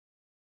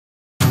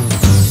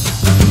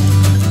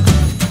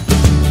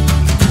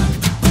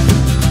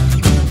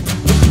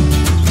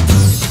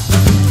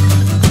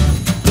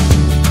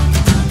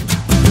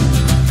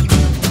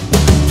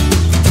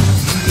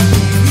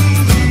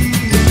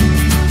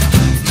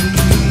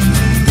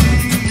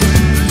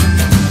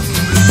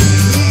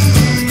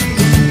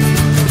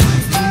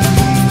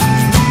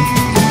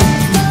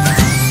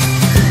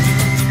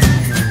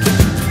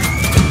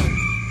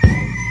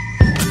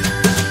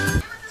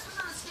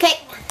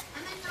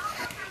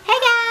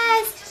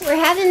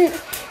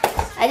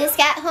I just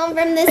got home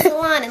from the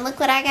salon and look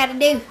what I gotta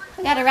do.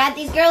 I gotta ride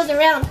these girls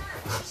around.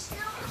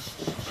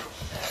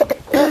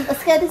 Oh,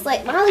 let's go this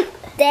way. Molly.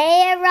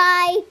 They a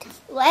ride.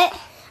 What?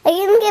 Are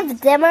you gonna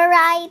give them a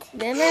ride?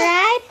 Them a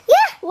ride?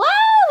 Yeah. Whoa,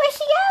 where's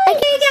she going?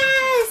 Okay,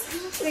 guys.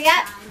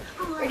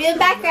 We're doing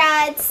back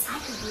rides.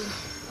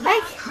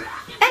 Back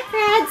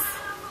rides.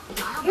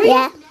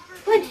 Yeah.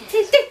 1, 2,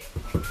 3.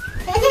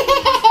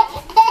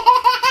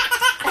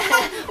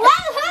 Whoa.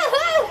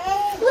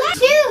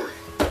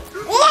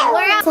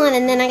 We're out one,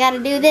 and then I gotta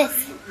do this.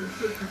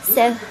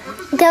 So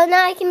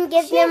now I can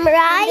give them a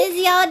ride. I'm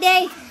busy all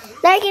day.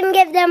 Now I can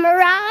give them a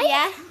ride.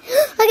 Yeah.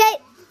 Okay.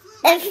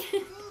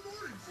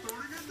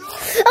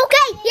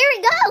 Okay, here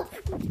we go.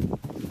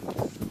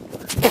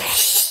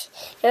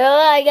 Oh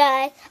my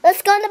God.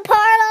 Let's go to the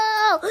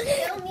parlor.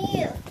 Film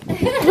you.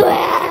 Turn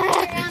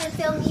around and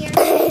film you.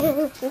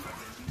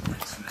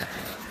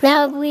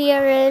 Now we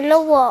are in the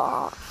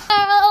wall.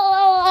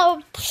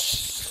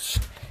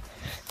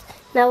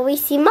 Now we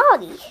see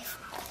Molly.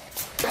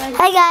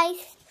 Hi guys.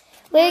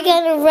 We're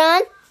gonna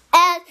run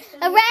at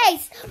a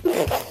race.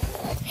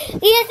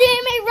 You see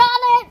me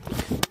running?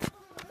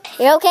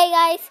 You're okay,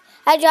 guys?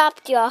 I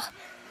dropped y'all.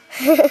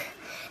 It's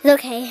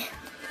okay.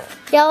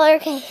 Y'all are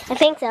okay. I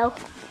think so.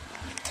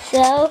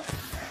 So,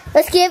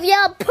 let's give you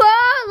a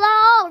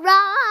parlor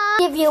ride.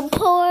 Give you a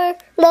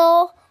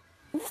parlor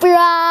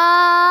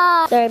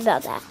ride. Sorry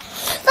about that.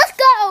 Let's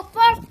go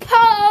for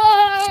parlor.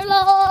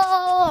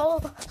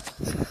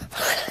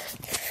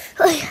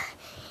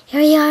 Here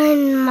we are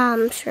in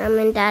Mom's room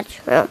and Dad's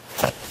room.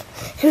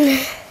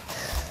 And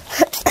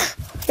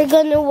we're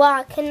gonna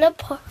walk in the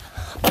parlor.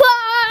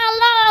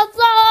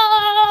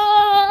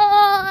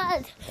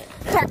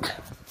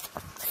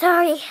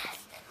 Sorry.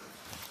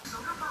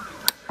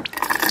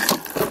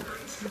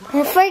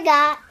 I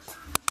forgot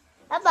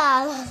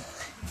about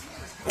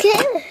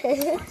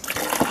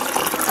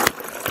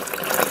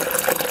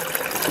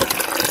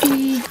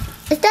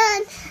It's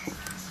done.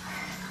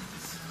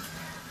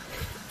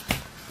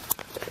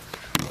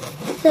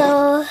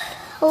 So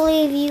I'll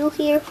leave you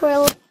here for a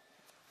little.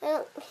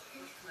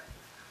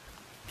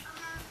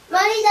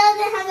 Mommy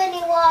doesn't have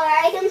any water.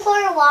 I can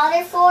pour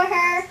water for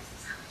her.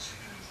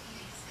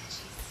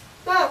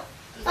 No,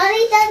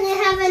 Mommy doesn't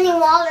have any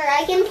water.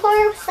 I can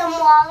pour some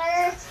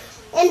water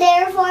in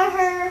there for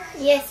her.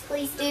 Yes,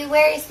 please do.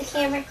 Where is the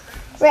camera?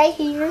 Right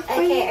here.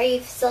 Okay, are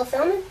you still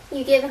filming?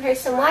 You giving her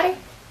some water?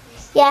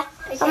 Yeah.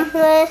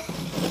 Okay.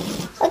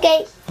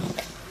 Okay.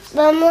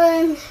 I'm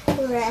gonna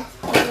rest.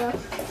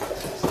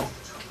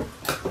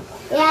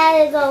 Yeah,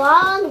 it's a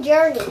long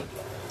journey.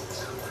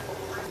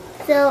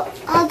 So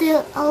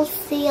I'll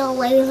see you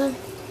later.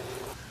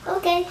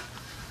 Okay.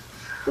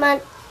 Come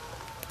on.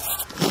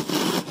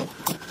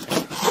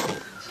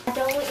 I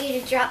don't want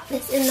you to drop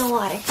this in the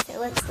water, so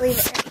let's leave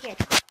it right here.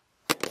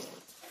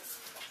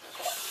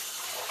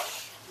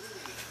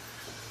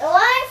 The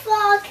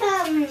waterfall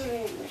comes.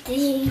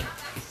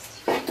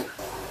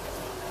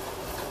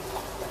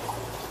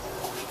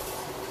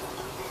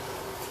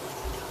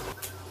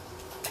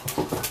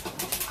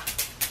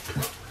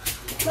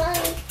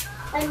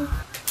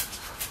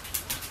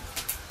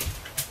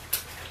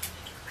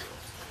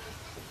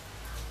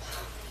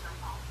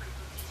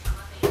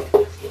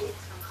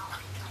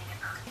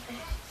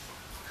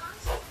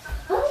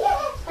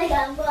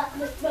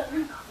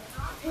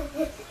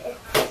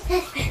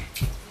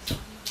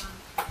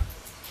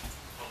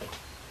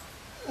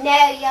 No,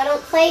 y'all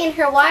don't play in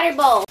her water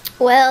bowl.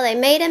 Well, they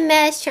made a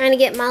mess trying to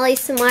get Molly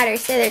some water,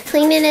 so they're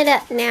cleaning it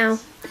up now.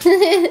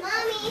 Mommy,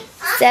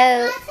 So,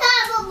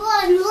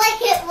 I'm and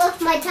lick it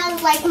with my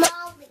tongue like Molly.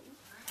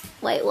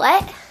 wait,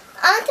 what?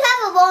 I want to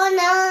have a bowl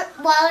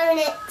of water in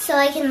it so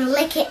I can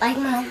lick it like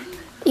Mom.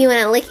 You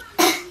want to lick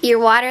your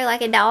water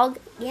like a dog?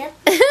 Yep.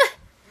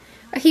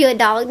 Are you a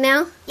dog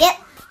now? Yep.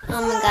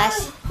 Oh my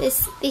gosh,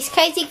 these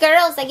crazy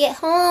girls, they get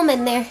home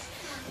and they're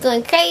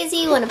going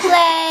crazy, want to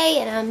play,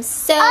 and I'm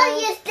so,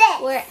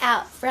 we're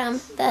out from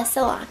the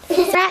salon.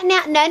 Right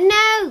now,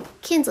 no,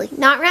 Kinsley,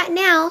 not right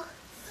now,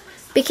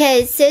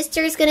 because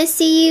sister's going to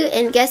see you,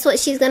 and guess what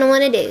she's going to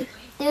want to do?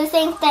 Do the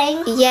same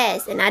thing?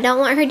 Yes, and I don't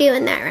want her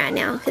doing that right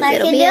now, because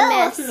it'll be a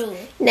mess.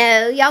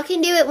 No, y'all can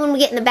do it when we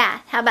get in the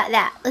bath. How about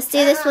that? Let's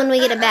do this when we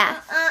get a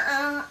bath.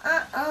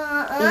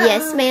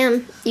 Yes,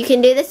 ma'am. You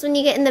can do this when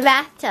you get in the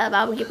bathtub.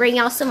 I'll bring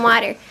y'all some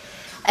water.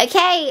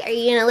 Okay, are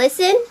you going to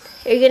listen?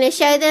 Are you going to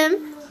show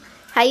them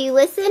how you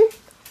listen?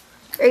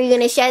 Or are you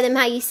going to show them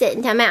how you sit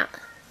and time out?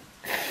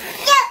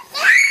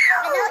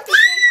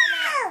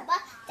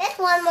 Just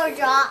one more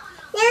drop.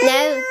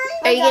 No.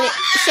 Are you going to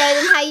show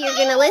them how you're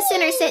going to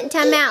listen or sit and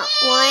time out?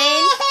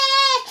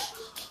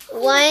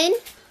 1,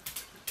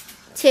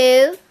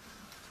 2,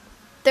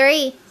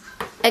 3.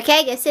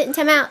 Okay, go sit and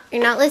time out.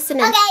 You're not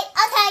listening. Okay,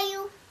 I'll tell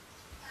you.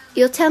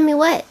 You'll tell me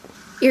what?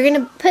 You're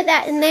going to put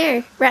that in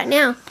there right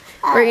now.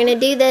 We're going to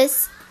do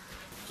this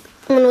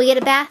when we get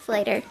a bath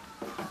later.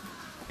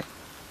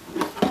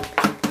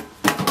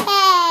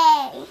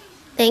 Hey.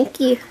 Thank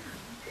you.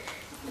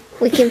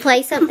 We can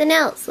play something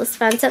else. Let's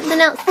find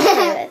something else to do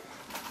it.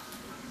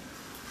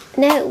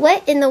 No,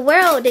 what in the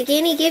world? Did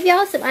Annie give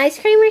y'all some ice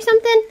cream or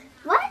something?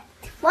 What?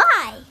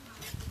 Why?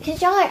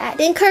 Because y'all are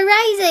acting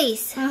crazy.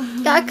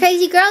 Y'all are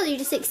crazy girls. You're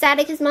just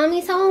excited because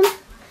Mommy's home?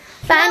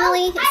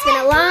 Finally, it's been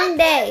a long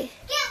day.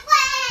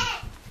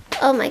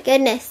 Oh my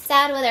goodness.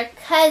 Sad with our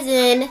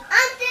cousin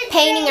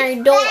painting our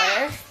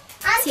door.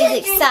 She's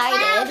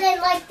excited.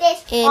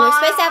 And we're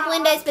supposed to have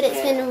windows, but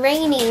it's been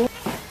raining.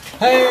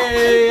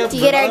 Hey! Did you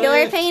get our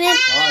door painted? Oh,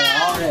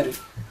 yeah, already.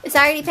 It's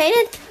already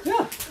painted?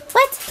 Yeah.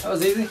 What? That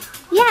was easy?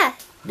 Yeah.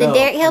 Did No.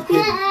 Derek help you?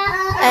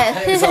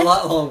 It was a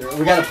lot longer.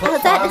 We got to put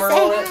What's that to primer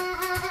say? on it.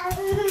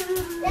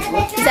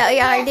 Is that what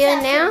y'all are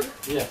doing now?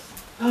 Yes.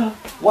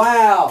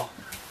 Wow!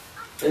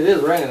 It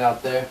is raining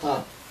out there,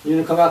 huh? You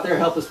gonna come out there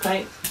and help us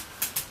paint?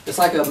 It's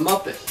like a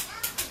Muppet.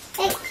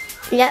 Hey.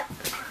 Yep.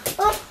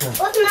 With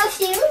no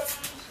shoes?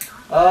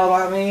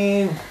 I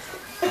mean...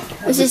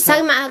 I was just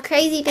talking about how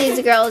crazy these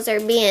girls are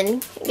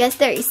being. I guess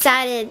they're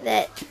excited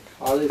that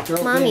All these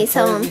girls Mommy's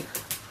being home. crazy.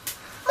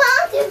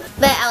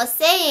 But I was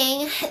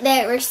saying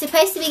that we're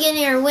supposed to be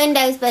getting our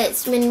windows, but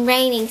it's been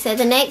raining. So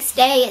the next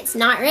day it's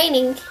not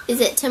raining. Is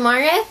it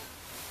tomorrow?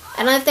 I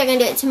don't know if they're going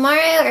to do it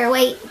tomorrow or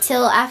wait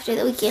till after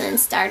the weekend and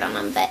start on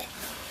them. But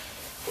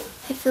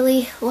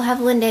hopefully we'll have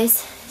windows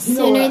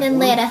sooner than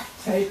later.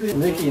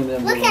 Mickey and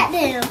them. Look at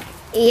them.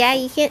 Yeah,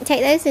 you can't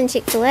take those in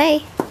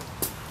Chick-fil-A.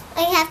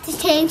 I have to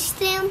change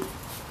them.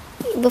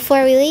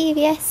 Before we leave,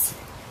 yes.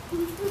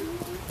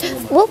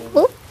 Whoop,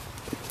 whoop.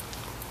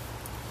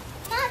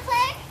 Come on,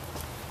 Claire.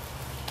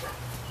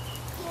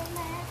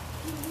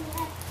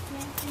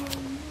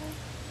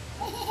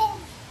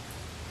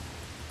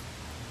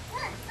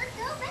 Let's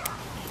go back.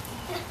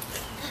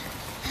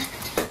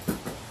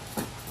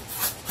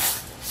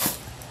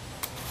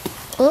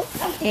 Oh,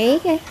 there you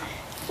go.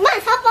 Come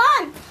on, hop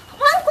on.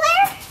 Hop on,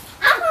 Claire.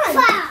 Hop on.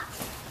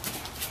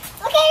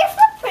 Look at your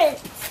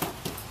footprints.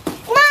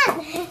 Come on.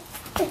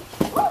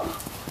 Woo.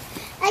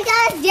 I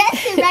got us just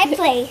the right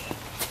place.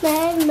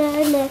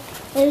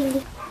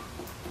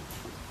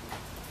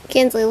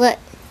 Kinsley, look.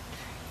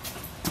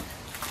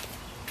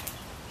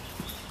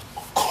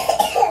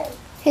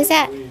 Who's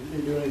that? You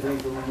do anything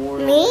for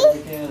Memorial Me? Day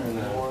weekend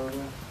or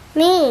no?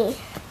 Me.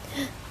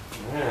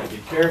 Yeah, be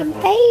careful.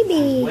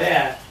 Baby.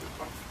 Wet.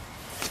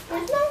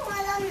 There's no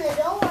mud on the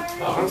door.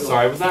 Oh, I'm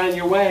sorry. Was that in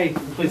your way?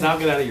 Please, I'll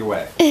get out of your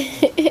way.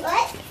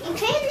 What? You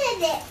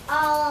painted it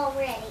all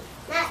already.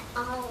 Not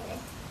all of it.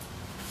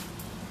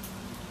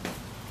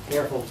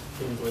 Careful,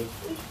 Kinsley.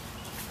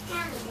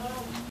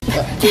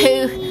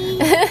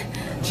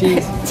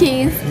 Cheese.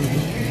 Cheese.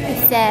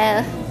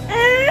 So,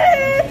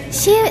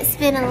 it's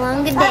been a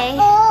long day.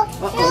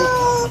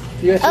 Uh-oh.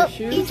 You got Oh, your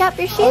shoes? you dropped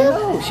your shoe?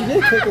 Oh, no, she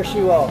did take her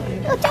shoe off.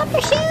 Oh, drop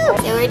your shoe.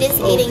 So we're just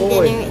eating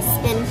boy. dinner. It's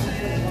been,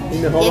 You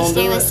can hold on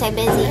yesterday to was it. so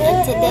busy,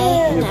 and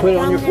today, You not put it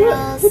on your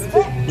girls,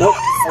 Nope.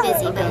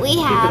 busy. But we Keep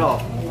it have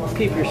off.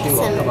 Keep your shoe off.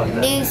 How about some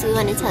that? news we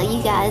want to tell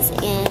you guys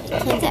and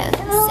Kenzo.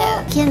 So,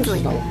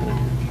 Kinsley,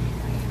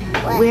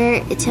 we're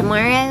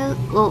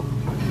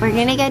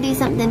gonna go do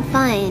something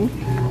fun,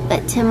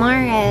 but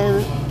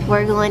tomorrow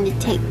we're going to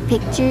take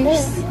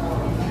pictures,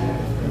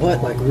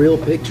 What, like real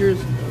pictures?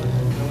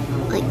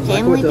 like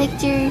family with a-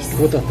 pictures.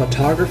 With a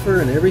photographer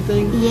and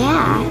everything?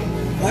 Yeah,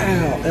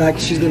 Wow. And like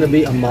she's going to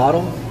be a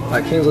model?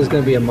 Like Kinsley's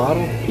going to be a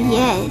model?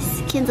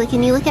 yes. Kinsley,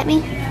 can you look at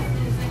me?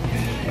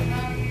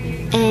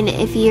 And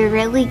if you're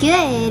really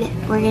good,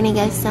 we're gonna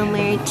go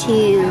somewhere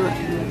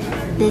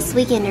this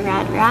weekend to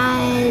ride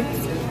rides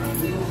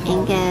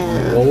and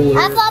go. Roller.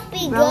 I thought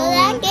be good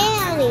at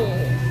county.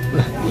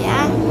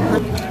 Yeah.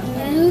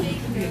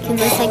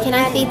 Kinsley said, "Can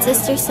I feed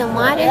sister some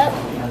water?"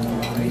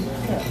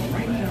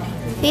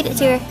 Feed it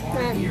to her.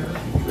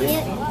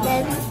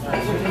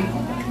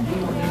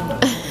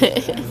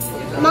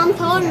 Mom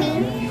told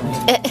me.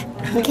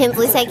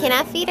 Kinsley said, "Can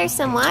I feed her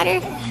some water?"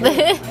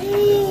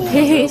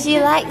 She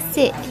likes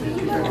it.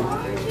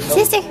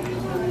 Sister.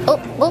 Oh,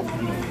 oh.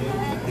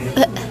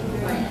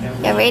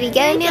 Y'all ready to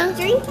go now?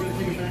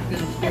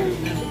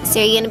 So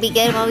you're going to be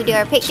good while we do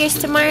our pictures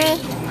tomorrow?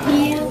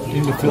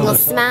 You'll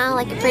smile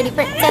like a pretty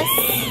princess?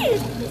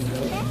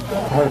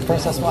 Alright,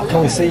 princess smile.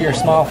 Can we see your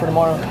smile for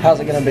tomorrow? How's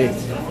it going to be?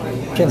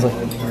 Kinsley.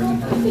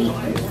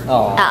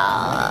 Oh.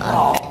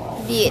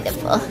 Aww.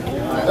 Beautiful.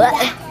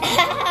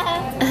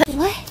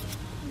 What?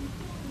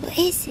 What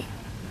is it?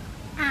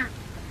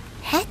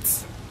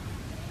 Hats?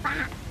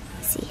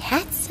 See,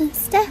 hats and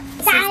stuff.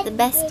 This is the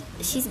best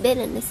she's been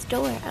in the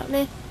store. I don't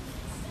know.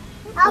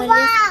 How What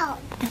about?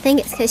 I think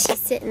it's because she's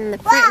sitting in the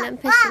front and I'm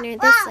pushing her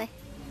this way.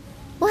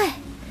 What?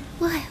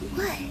 What?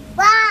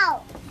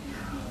 Wow.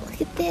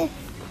 Look at this.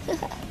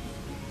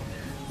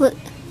 Look.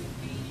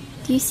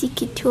 Do you see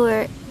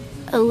Couture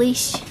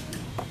Alicia?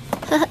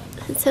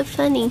 That's so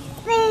funny.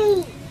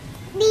 Me.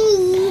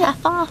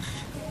 Half off.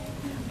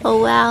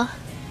 Oh wow.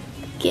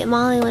 Get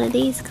Molly one of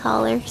these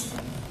collars.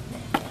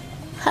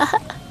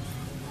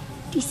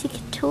 Do you see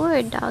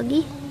Couture,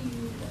 doggy?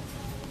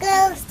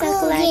 Go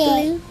Stuck like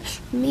glue.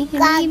 Me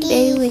and me,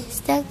 baby.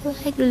 Stuck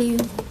like glue.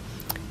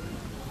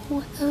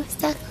 Whoa,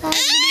 stuck like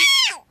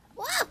glue.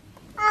 Whoa.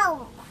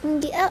 Oh.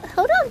 Get out.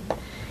 Hold on.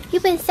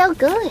 You've been so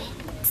good.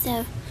 So,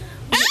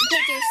 we get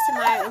pictures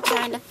tomorrow. We're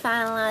trying to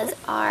finalize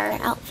our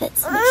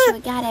outfits. Make sure we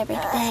got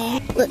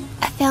everything. Look,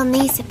 I found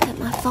these to put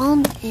my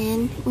phone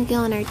in. We go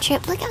on our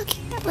trip. Look how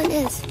cute that one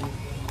is.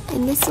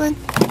 And this one.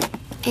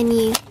 And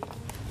you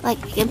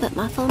can put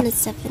my phone and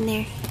stuff in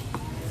there.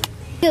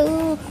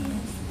 Cool.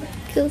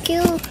 Cool,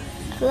 cool.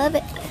 I love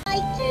it.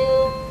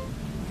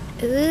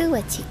 Ooh,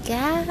 what you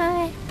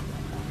got?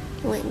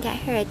 Went and got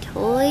her a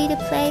toy to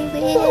play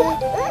with.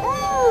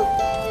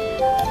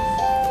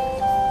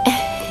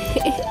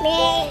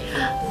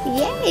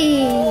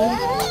 Yay!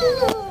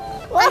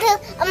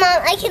 Mom,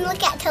 I can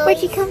look at toys.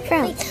 Where'd you come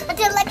from? I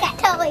can look at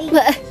toys.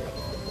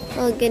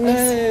 Oh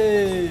goodness.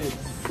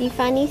 Hey. You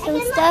find you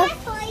some stuff?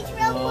 Toys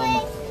real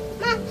quick.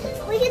 Mom,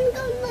 we can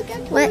go look at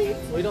toys. What?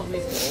 We don't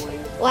need toys.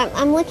 Well,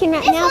 I'm looking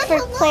right now for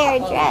Claire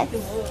dress.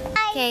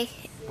 Okay.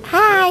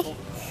 Hi.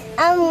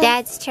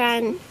 Dad's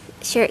trying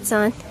shirts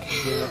on.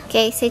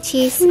 Okay, so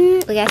cheese.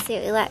 We gotta see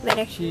what we like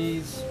better.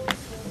 Cheese.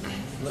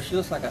 Well, she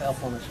looks like an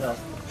elf on the shelf.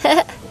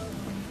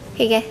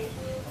 Here you go.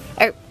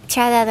 Or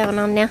try the other one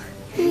on now.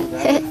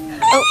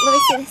 Oh, let me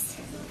see this.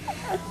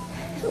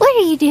 What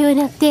are you doing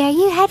up there?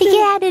 You had to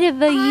get out of the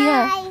video.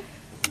 Hi.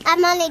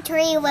 I'm on a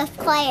tree with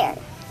Claire.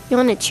 You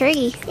want a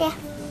tree? Yeah.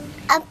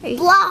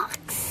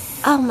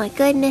 Blocks. Oh my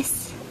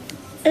goodness.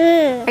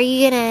 Are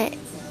you gonna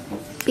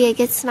be a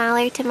good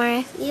smiler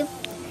tomorrow? Yep.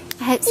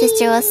 I hope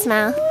sister will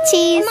smile.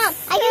 Cheese. Mom,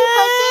 I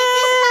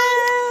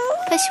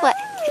can Push what?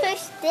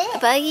 push this. A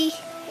buggy?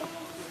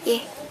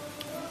 Yeah.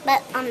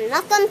 But I'm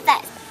not going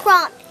fast.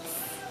 Promise.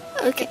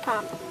 Okay.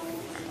 Promise.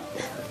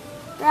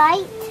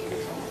 Right?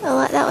 I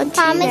like that one too.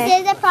 Promise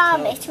there. is a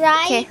promise,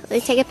 right? Okay, let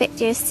me take a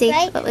picture and see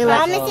Right? what we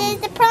like. Promise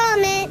is a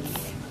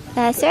promise.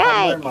 That's I'm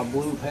right. wearing my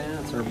blue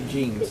pants or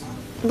jeans.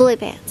 Blue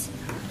pants,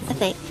 I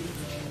think.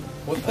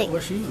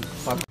 What shoes?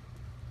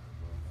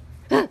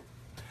 He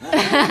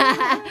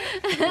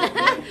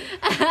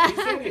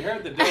said he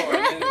heard the door,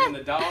 and then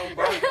the dog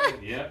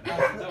barked. Yep,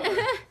 that's the door.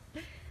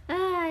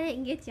 Oh, I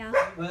didn't get y'all.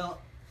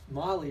 Well,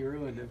 Molly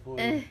ruined it for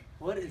you.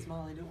 What is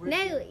Molly doing?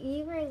 No,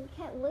 you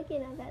kept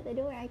looking up at the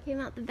door. I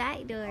came out the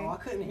back door. Oh, I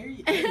couldn't hear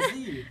you. I couldn't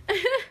see you.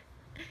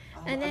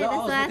 I know, that's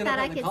why I thought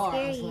I could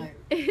scare you.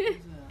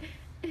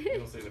 You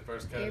don't see the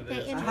first cut of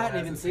this? You're I hadn't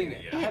even seen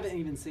it. I haven't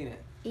even seen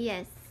it.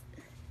 Yes.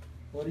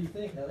 What do you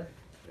think, Heather?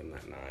 Isn't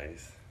that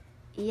nice?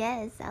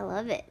 Yes, I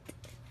love it.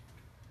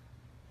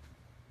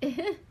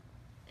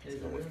 It's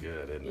gonna look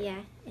good, isn't it?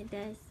 Yeah, it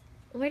does.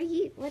 What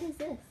is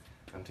this?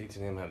 I'm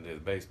teaching him how to do the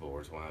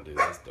baseboards while I do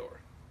this door.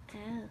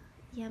 Oh,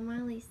 yeah,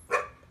 Molly's,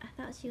 I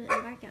thought she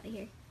wouldn't work out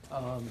here.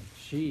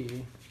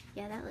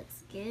 Yeah, that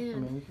looks I good.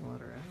 mean, you can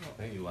let her out.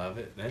 Don't you love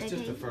it? That's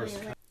just the first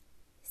cut.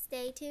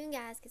 Stay tuned,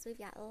 guys, because we've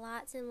got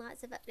lots and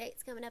lots of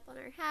updates coming up on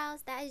our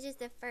house. That is just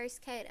the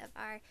first coat of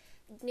our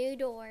new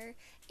door,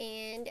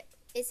 and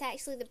it's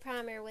actually the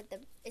primer with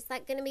it's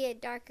like going to be a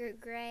darker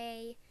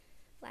gray,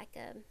 like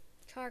a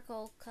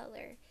charcoal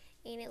color,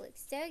 and it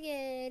looks so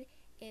good.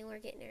 And we're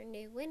getting our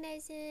new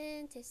windows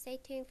in, so stay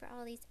tuned for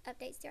all these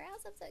updates to our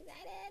house. I'm so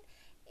excited,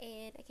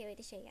 and I can't wait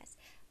to show you guys.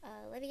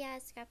 Love you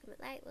guys. Subscribe,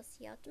 comment, like. We'll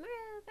see y'all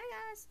tomorrow. Bye,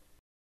 guys.